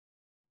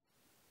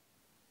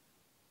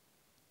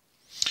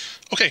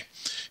Okay,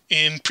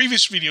 in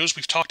previous videos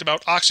we've talked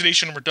about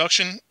oxidation and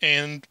reduction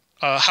and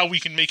how we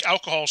can make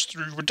alcohols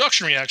through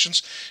reduction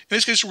reactions. In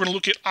this case, we're going to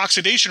look at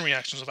oxidation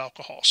reactions of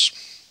alcohols.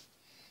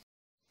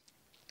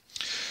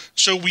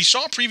 So we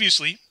saw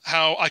previously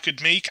how I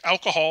could make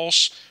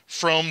alcohols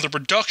from the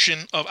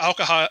reduction of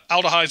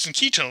aldehydes and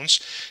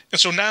ketones, and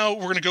so now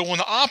we're going to go in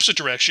the opposite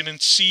direction and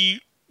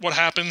see what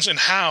happens and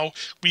how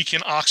we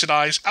can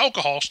oxidize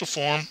alcohols to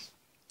form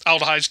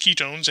aldehydes,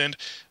 ketones, and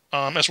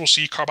as we'll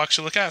see,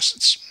 carboxylic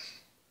acids.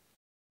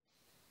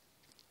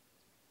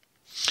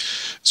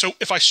 So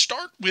if I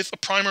start with a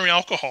primary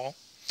alcohol,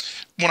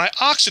 when I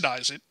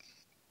oxidize it,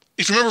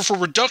 if you remember for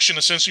reduction,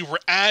 essentially we're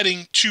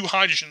adding two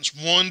hydrogens,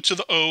 one to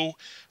the O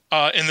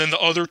and then the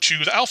other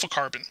to the alpha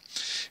carbon.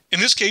 In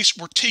this case,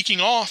 we're taking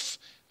off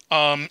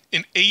an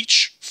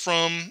H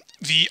from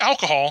the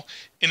alcohol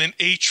and an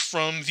H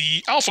from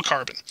the alpha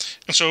carbon.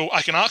 And so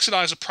I can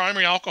oxidize a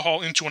primary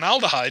alcohol into an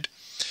aldehyde.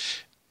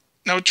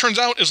 Now it turns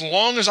out as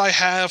long as I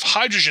have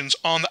hydrogens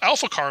on the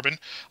alpha carbon,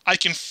 I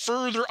can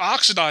further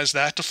oxidize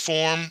that to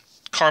form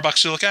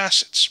carboxylic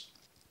acids.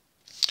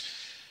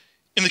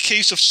 In the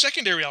case of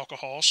secondary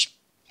alcohols,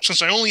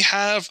 since I only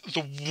have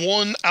the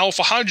one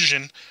alpha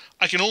hydrogen,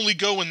 I can only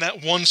go in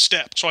that one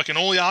step. So I can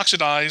only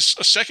oxidize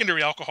a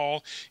secondary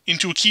alcohol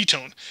into a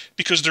ketone.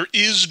 Because there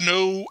is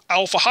no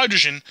alpha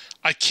hydrogen,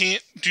 I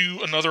can't do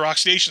another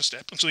oxidation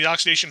step. And so the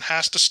oxidation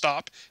has to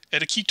stop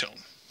at a ketone.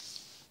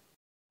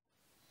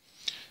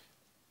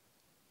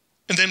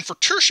 And then for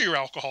tertiary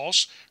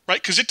alcohols,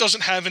 right, because it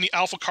doesn't have any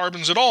alpha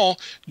carbons at all,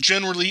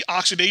 generally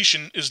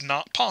oxidation is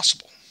not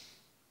possible.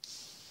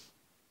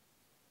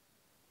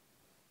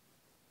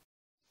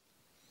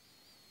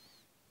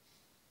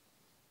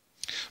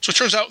 So it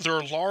turns out there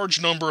are a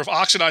large number of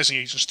oxidizing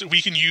agents that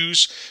we can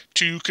use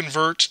to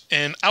convert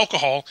an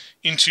alcohol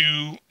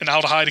into an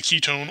aldehyde, a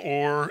ketone,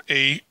 or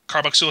a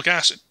carboxylic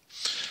acid.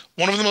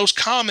 One of the most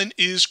common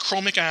is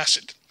chromic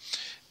acid,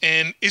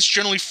 and it's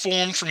generally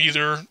formed from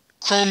either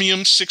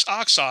chromium 6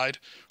 oxide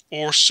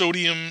or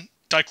sodium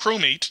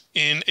dichromate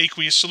in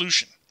aqueous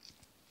solution.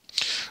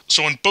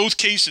 So in both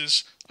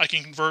cases, I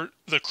can convert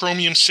the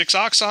chromium 6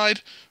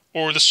 oxide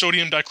or the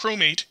sodium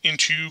dichromate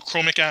into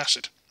chromic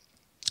acid.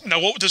 Now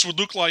what this would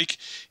look like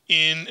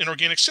in an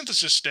organic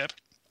synthesis step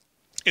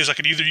is I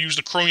could either use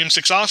the chromium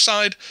 6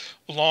 oxide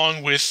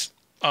along with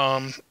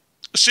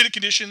acidic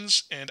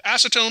conditions and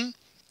acetone,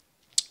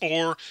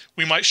 or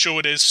we might show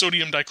it as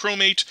sodium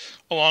dichromate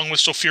along with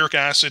sulfuric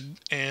acid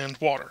and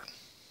water.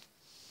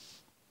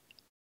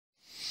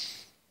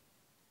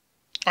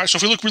 All right, so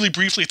if we look really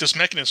briefly at this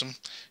mechanism,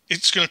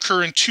 it's going to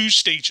occur in two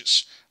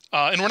stages.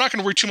 And we're not going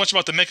to worry too much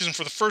about the mechanism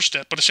for the first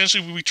step, but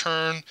essentially we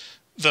turn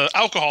the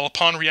alcohol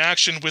upon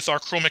reaction with our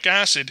chromic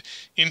acid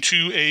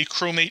into a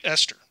chromate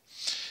ester.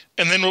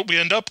 And then what we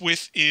end up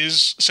with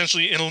is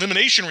essentially an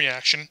elimination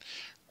reaction,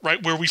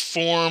 right, where we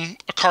form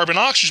a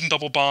carbon-oxygen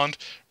double bond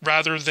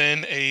rather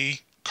than a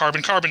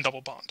carbon-carbon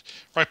double bond,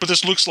 right? But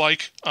this looks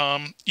like,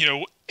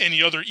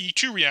 any other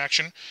E2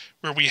 reaction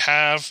where we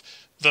have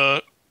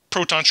the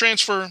proton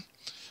transfer,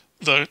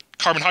 the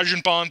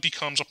carbon-hydrogen bond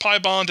becomes a pi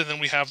bond, and then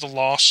we have the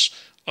loss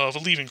of a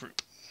leaving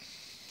group.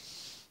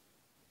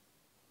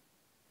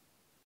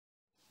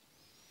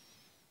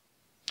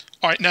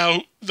 All right,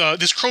 now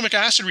this chromic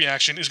acid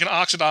reaction is going to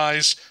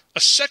oxidize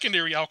a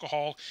secondary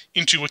alcohol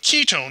into a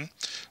ketone,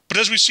 but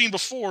as we've seen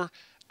before,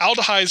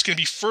 aldehyde is going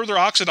to be further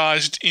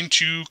oxidized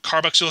into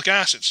carboxylic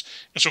acids.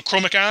 And so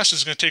chromic acid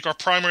is going to take our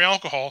primary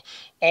alcohol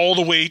all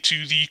the way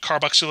to the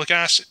carboxylic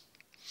acid.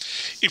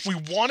 If we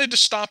wanted to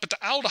stop at the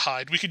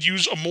aldehyde, we could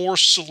use a more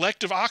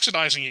selective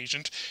oxidizing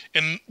agent,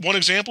 and one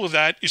example of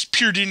that is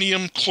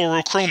pyridinium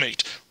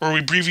chlorochromate, or we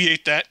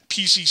abbreviate that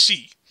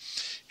PCC.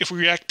 If we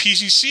react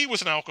PCC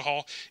with an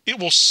alcohol, it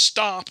will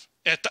stop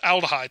at the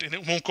aldehyde, and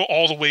it won't go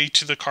all the way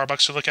to the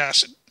carboxylic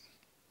acid.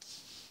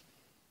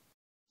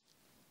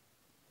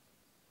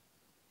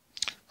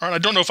 All right, I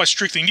don't know if I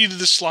strictly needed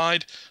this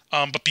slide,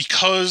 but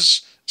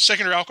because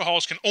secondary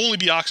alcohols can only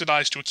be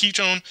oxidized to a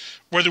ketone,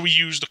 whether we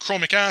use the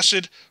chromic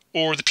acid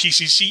or the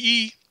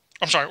PCC,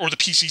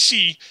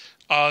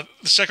 the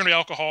secondary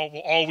alcohol will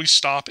always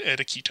stop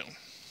at a ketone.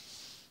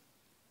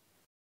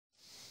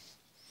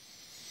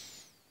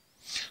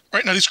 All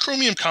right, now these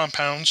chromium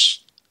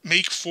compounds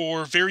make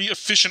for very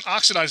efficient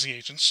oxidizing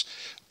agents,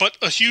 but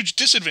a huge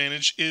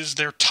disadvantage is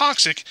they're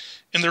toxic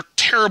and they're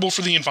terrible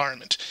for the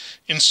environment.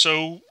 And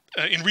so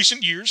in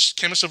recent years,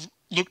 chemists have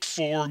looked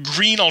for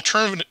green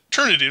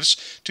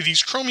alternatives to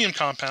these chromium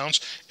compounds,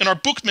 and our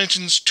book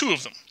mentions two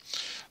of them.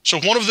 So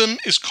one of them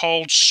is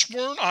called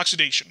Swern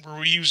oxidation,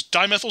 where we use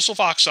dimethyl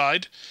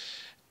sulfoxide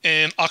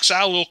and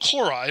oxalyl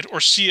chloride, or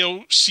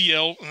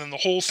COCl, and then the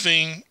whole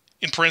thing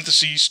in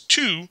parentheses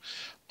 2.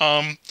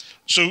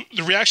 So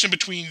the reaction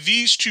between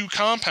these two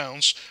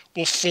compounds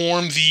will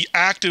form the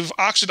active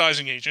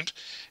oxidizing agent.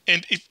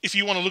 And if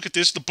you want to look at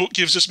this, the book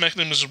gives this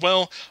mechanism as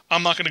well.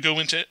 I'm not going to go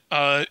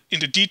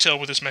into detail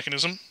with this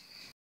mechanism.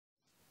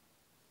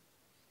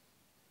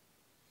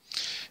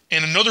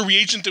 And another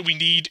reagent that we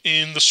need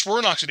in the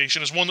Swern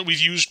oxidation is one that we've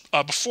used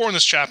before in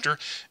this chapter,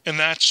 and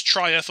that's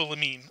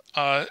triethylamine.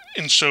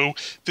 And so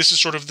this is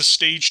sort of the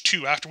stage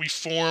 2. After we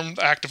form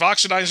the active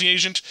oxidizing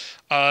agent,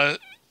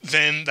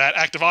 then that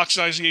active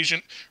oxidizing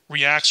agent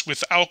reacts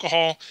with the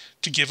alcohol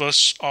to give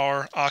us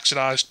our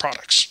oxidized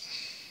products.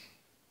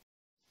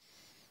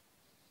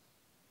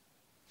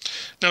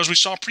 Now, as we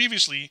saw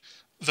previously,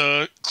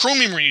 the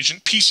chromium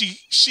reagent,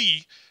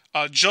 PCC,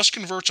 just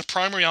converts a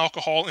primary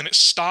alcohol and it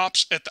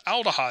stops at the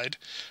aldehyde.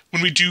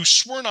 When we do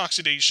Swern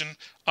oxidation,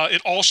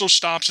 it also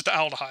stops at the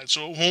aldehyde,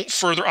 so it won't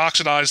further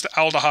oxidize the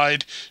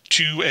aldehyde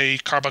to a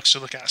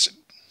carboxylic acid.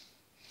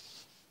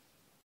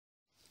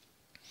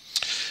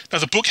 Now,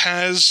 the book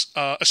has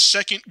a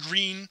second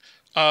green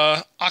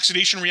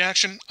oxidation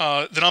reaction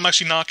that I'm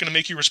actually not going to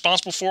make you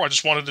responsible for. I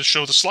just wanted to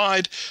show the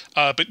slide.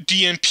 But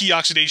DNP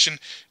oxidation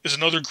is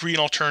another green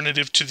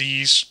alternative to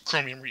these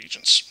chromium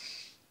reagents.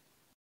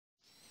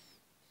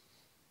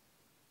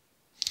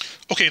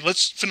 Okay,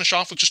 let's finish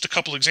off with just a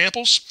couple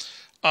examples.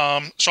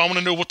 So I want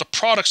to know what the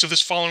products of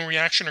this following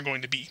reaction are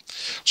going to be.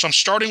 So I'm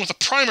starting with a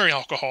primary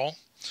alcohol.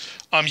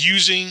 I'm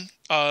using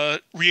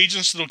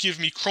reagents that will give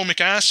me chromic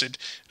acid.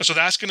 And so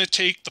that's going to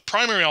take the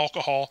primary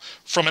alcohol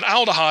from an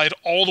aldehyde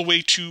all the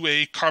way to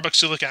a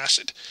carboxylic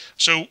acid.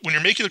 So when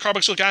you're making the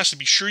carboxylic acid,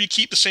 be sure you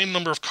keep the same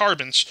number of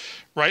carbons,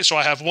 right? So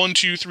I have 1,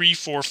 2, 3,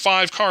 4,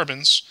 5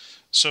 carbons.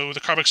 So the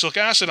carboxylic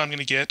acid I'm going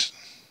to get,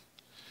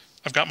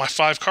 I've got my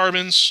 5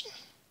 carbons,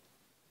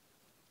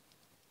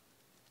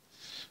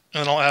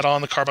 and then I'll add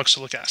on the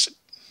carboxylic acid.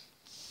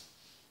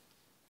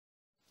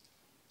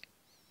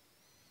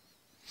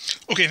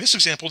 Okay, in this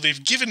example,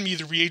 they've given me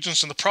the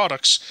reagents and the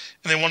products,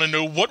 and they want to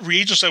know what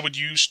reagents I would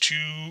use to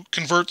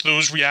convert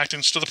those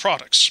reactants to the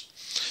products.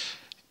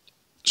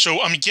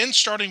 So I'm again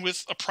starting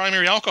with a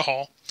primary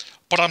alcohol,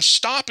 but I'm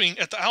stopping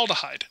at the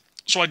aldehyde.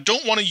 So I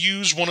don't want to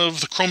use one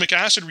of the chromic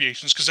acid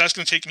reagents because that's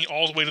going to take me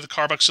all the way to the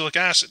carboxylic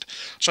acid.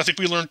 So I think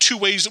we learned 2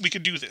 ways that we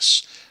could do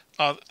this.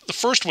 The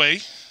first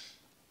way,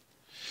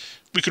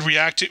 we could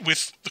react it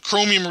with the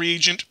chromium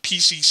reagent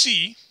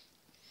PCC,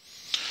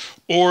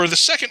 or the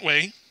second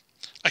way,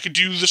 I could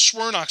do the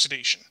Swern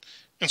oxidation.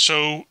 And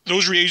so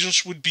those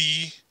reagents would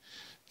be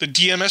the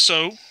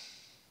DMSO,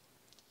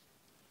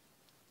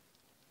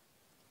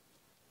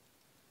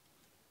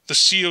 the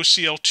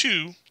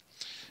COCl2,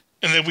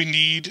 and then we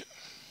need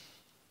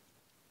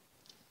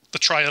the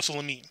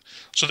triethylamine.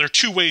 So there are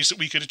 2 ways that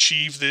we could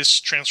achieve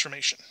this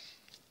transformation.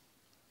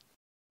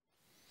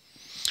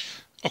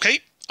 Okay,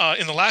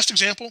 in the last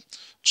example,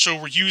 so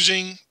we're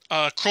using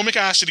chromic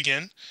acid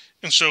again,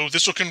 and so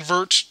this will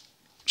convert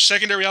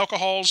secondary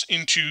alcohols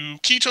into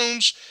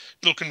ketones.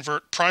 It'll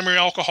convert primary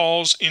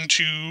alcohols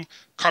into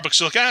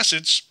carboxylic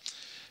acids.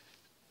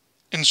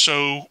 And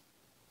so,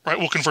 right,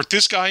 we'll convert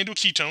this guy into a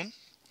ketone.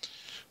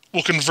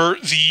 We'll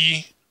convert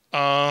the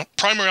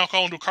primary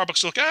alcohol into a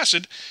carboxylic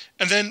acid.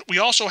 And then we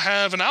also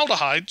have an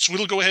aldehyde, so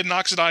it'll go ahead and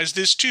oxidize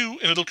this too,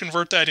 and it'll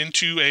convert that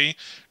into a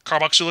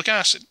carboxylic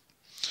acid.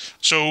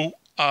 So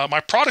my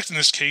product in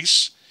this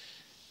case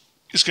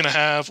is going to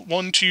have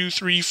 1, 2,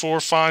 3, 4,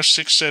 5,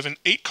 6, 7,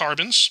 8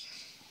 carbons.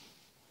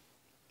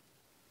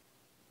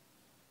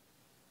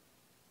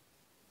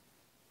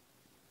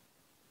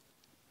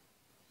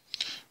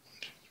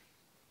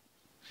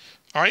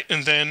 All right,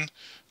 and then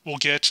we'll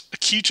get a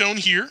ketone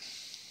here,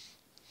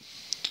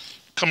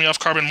 coming off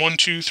carbon 1,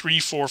 2, 3,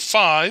 4,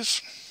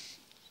 5.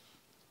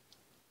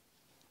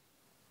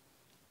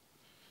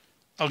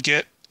 I'll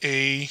get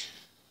a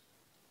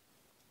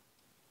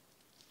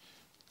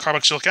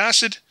carboxylic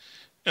acid,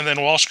 and then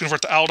we'll also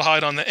convert the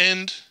aldehyde on the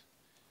end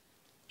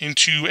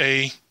into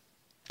a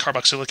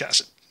carboxylic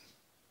acid.